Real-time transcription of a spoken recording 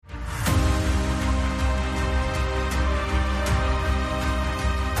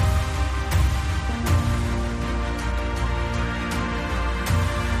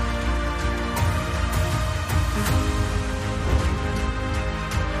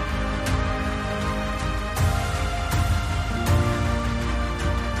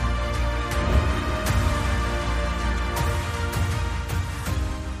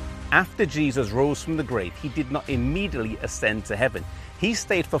After Jesus rose from the grave, he did not immediately ascend to heaven. He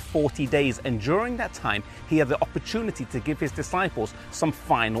stayed for 40 days, and during that time, he had the opportunity to give his disciples some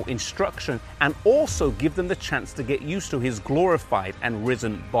final instruction and also give them the chance to get used to his glorified and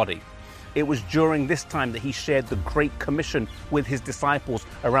risen body. It was during this time that he shared the Great Commission with his disciples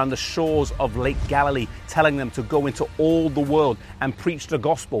around the shores of Lake Galilee, telling them to go into all the world and preach the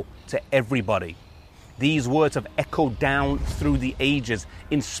gospel to everybody. These words have echoed down through the ages,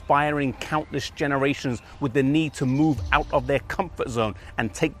 inspiring countless generations with the need to move out of their comfort zone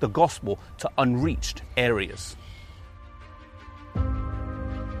and take the gospel to unreached areas.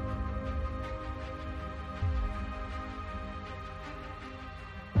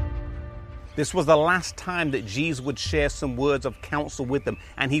 This was the last time that Jesus would share some words of counsel with them,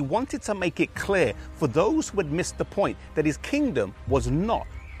 and he wanted to make it clear for those who had missed the point that his kingdom was not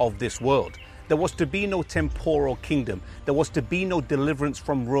of this world. There was to be no temporal kingdom. There was to be no deliverance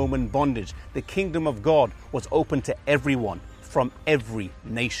from Roman bondage. The kingdom of God was open to everyone from every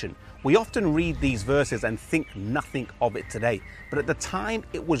nation. We often read these verses and think nothing of it today. But at the time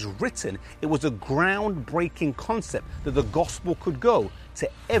it was written, it was a groundbreaking concept that the gospel could go to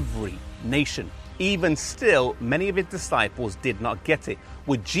every nation. Even still, many of his disciples did not get it,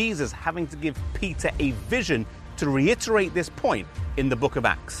 with Jesus having to give Peter a vision to reiterate this point in the book of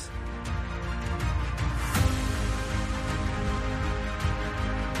Acts.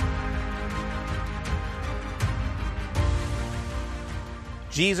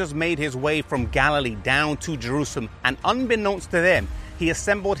 Jesus made his way from Galilee down to Jerusalem, and unbeknownst to them, he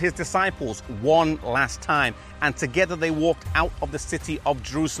assembled his disciples one last time, and together they walked out of the city of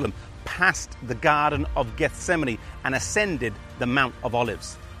Jerusalem, past the Garden of Gethsemane, and ascended the Mount of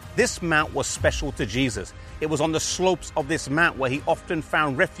Olives. This mount was special to Jesus. It was on the slopes of this mount where he often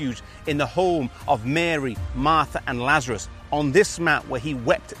found refuge in the home of Mary, Martha, and Lazarus. On this mount where he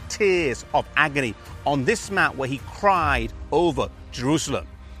wept tears of agony. On this mount where he cried over Jerusalem.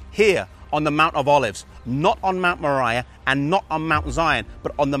 Here on the Mount of Olives, not on Mount Moriah and not on Mount Zion,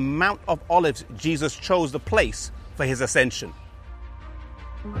 but on the Mount of Olives, Jesus chose the place for his ascension.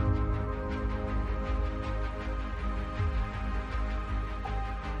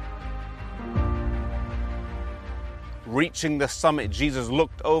 Reaching the summit, Jesus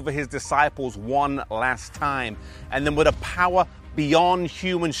looked over his disciples one last time, and then with a power beyond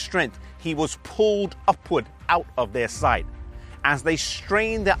human strength, he was pulled upward out of their sight. As they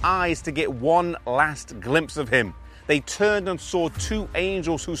strained their eyes to get one last glimpse of him, they turned and saw two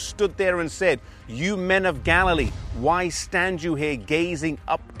angels who stood there and said, "You men of Galilee, why stand you here gazing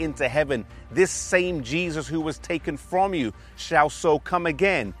up into heaven? This same Jesus who was taken from you shall so come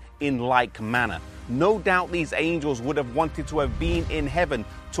again in like manner." No doubt these angels would have wanted to have been in heaven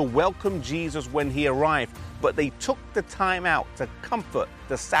to welcome Jesus when he arrived, but they took the time out to comfort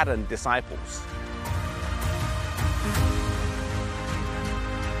the saddened disciples.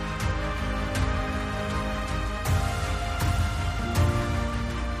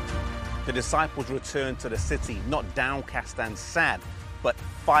 The disciples returned to the city, not downcast and sad, but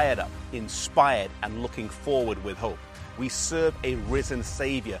fired up, inspired, and looking forward with hope. We serve a risen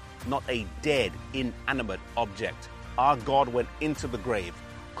Saviour, not a dead, inanimate object. Our God went into the grave,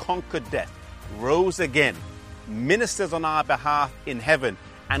 conquered death, rose again, ministers on our behalf in heaven,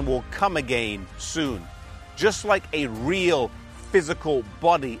 and will come again soon. Just like a real physical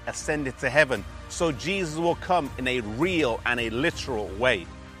body ascended to heaven, so Jesus will come in a real and a literal way.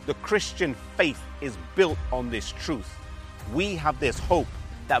 The Christian faith is built on this truth. We have this hope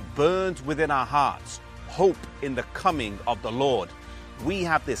that burns within our hearts, hope in the coming of the Lord. We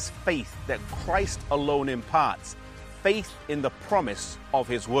have this faith that Christ alone imparts, faith in the promise of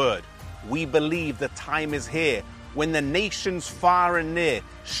his word. We believe the time is here when the nations far and near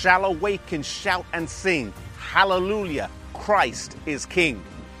shall awake and shout and sing, "Hallelujah, Christ is King."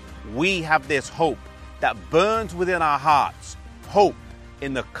 We have this hope that burns within our hearts, hope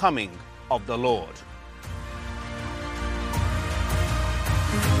in the coming of the Lord.